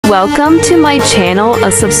Welcome to my channel,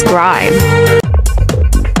 subscribe.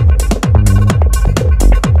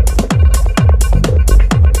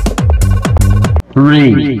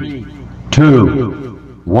 3,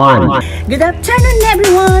 2, 1. Good afternoon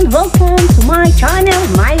everyone! Welcome to my channel,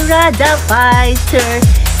 Myra the Fighter.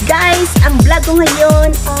 Guys, ang vlog ko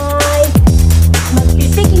ngayon ay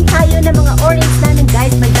mag-picking tayo ng mga orange namin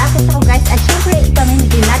guys. May jacket ako guys at syempre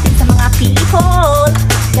ipamimigay natin sa mga people.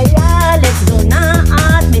 Kaya let's go na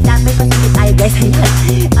at may jacket kasi tayo guys.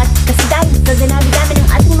 At kasi guys, sa dami-dami ng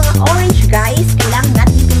ating mga orange guys, kailangan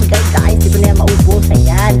natin ipimigay guys. Di ba na maubos?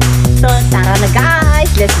 Ayan. So tara na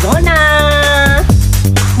guys, let's go na!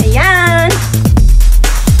 Ayan.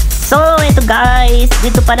 So, ito guys,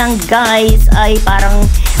 dito pa lang guys ay parang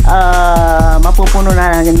mapupuno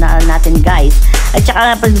na natin guys. At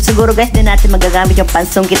saka siguro guys din natin magagamit yung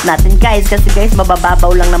pansungkit natin guys. Kasi guys,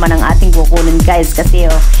 mabababaw lang naman ang ating kukunin guys. Kasi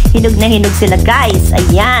hinog na hinog sila guys.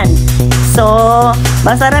 Ayan. So,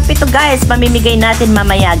 masarap ito guys. Mamimigay natin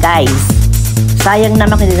mamaya guys. Sayang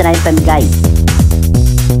naman kung hindi natin guys.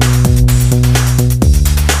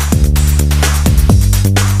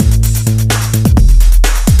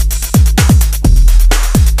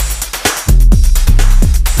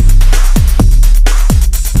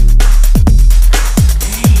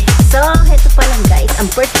 Ang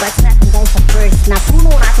first batch natin guys, sa first napuno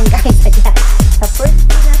natin guys, ayan. Sa first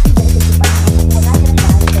batch natin guys, ito pa natin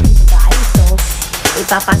guys, so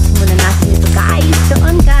ipapasok muna natin ito guys,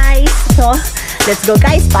 doon guys. So let's go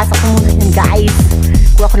guys, pasok ko muna yun guys,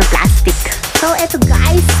 kuha ko ng plastic. So eto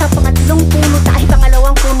guys, sa pangalawang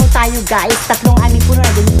puno tayo guys, tatlong aming puno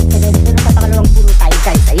na din, pero sa pangalawang puno tayo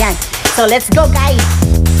guys, ayan. So let's go guys.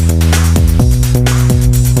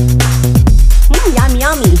 Yummy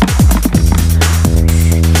yummy.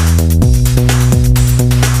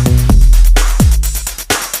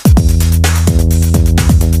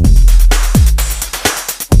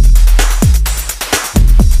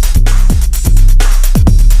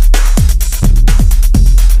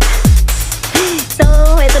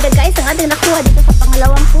 Nakuha dito sa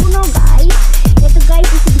pangalawang puno guys. Ito guys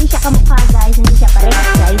is hindi siya kamukha guys, hindi siya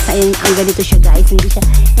parehas guys. Ayun, ang ganito siya guys, hindi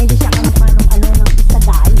siya kamukha ng ano ng isa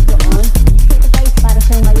guys doon. Ito guys para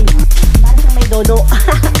siyang may dodo.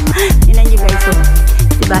 Tingnan niyo guys, so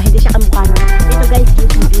diba hindi siya kamukha ng ito guys,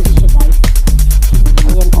 juicy siya guys.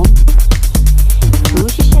 Ayan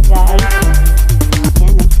juicy siya guys.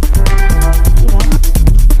 Ayan diba?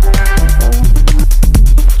 So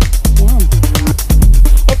ayan,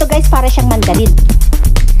 ito guys para siyang mandarin.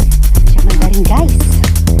 Guys.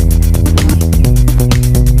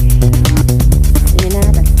 Ayan na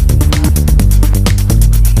natin.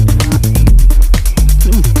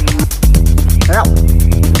 Sarap.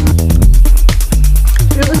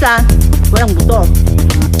 Yung isa, walang buto.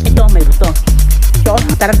 Ito may buto. So,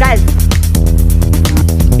 tara guys.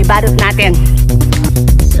 Ibalot natin.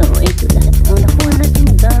 So, ito lahat ang nakuha natin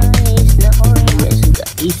guys. Na oranges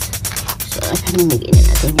guys. So, namimigay na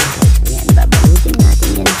natin yan guys. Ayan, babalutin natin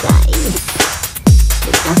yan guys.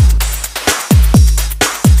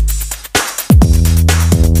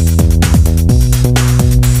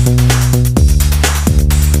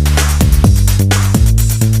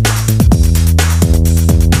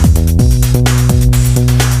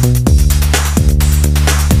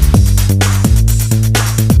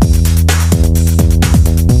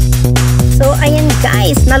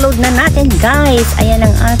 Guys, na-load na natin guys. Ayan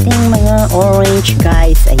ang ating mga orange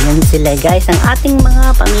guys. Ayan sila guys, ang ating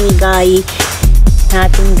mga pamimigay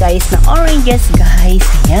natin guys na oranges guys.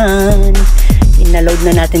 Ayan, na-load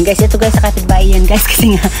na natin guys. Ito guys sa kapitbahay yan guys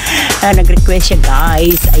kasi nga nag-request siya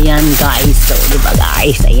guys. Ayan guys, so diba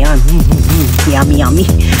guys, ayan yummy yummy.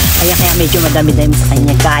 Ayan, kaya medyo madami-dami sa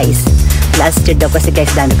kanya guys. Last year daw kasi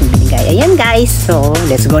guys dami kong binigay. Ayan guys, so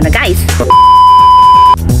let's go na guys.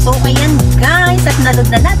 So ayan guys, at naload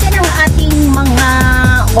na natin ang ating mga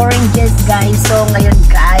oranges guys. So ngayon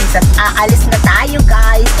guys, at aalis na tayo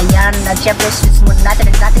guys. Ayan, syempre switch muna natin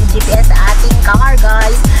ang ating GPS sa ating car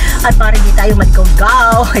guys. At para hindi tayo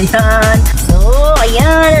magkaw-gaw. Ayan. So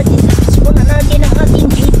ayan, at switch muna natin ang ating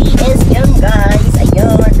GPS yan guys.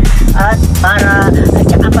 Ayan. At para, at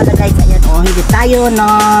saka pala guys, ayan hindi tayo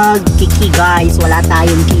nag-key guys. Wala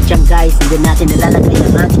tayong key dyan guys. Hindi natin nilalagay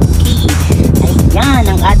ang ating key. Ayan,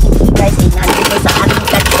 ang ating key guys ay nandito sa ating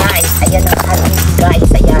cat guys. Ayan ang ating key guys.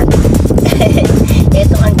 Ayan.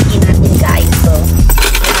 Ito ang key natin guys. So,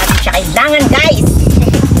 hindi natin siya kailangan guys.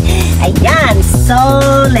 Ayan. So,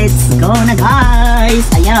 let's go na guys.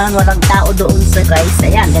 Ayan, walang tao doon sa guys.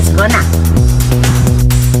 Ayan, let's go na.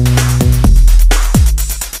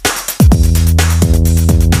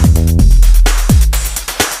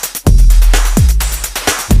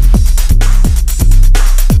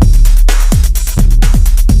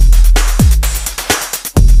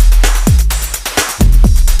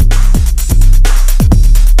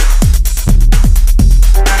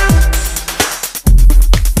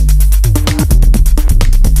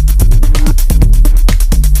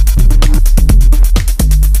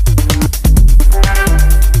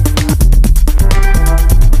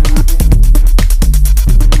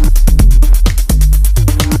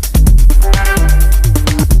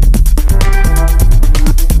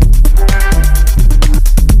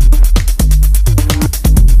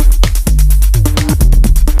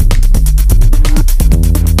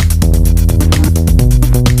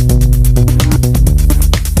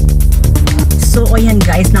 So, ayan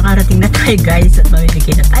guys, nakarating na tayo guys at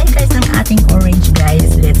mamimigay na tayo guys ng ating orange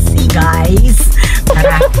guys. Let's see guys.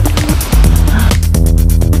 Tara.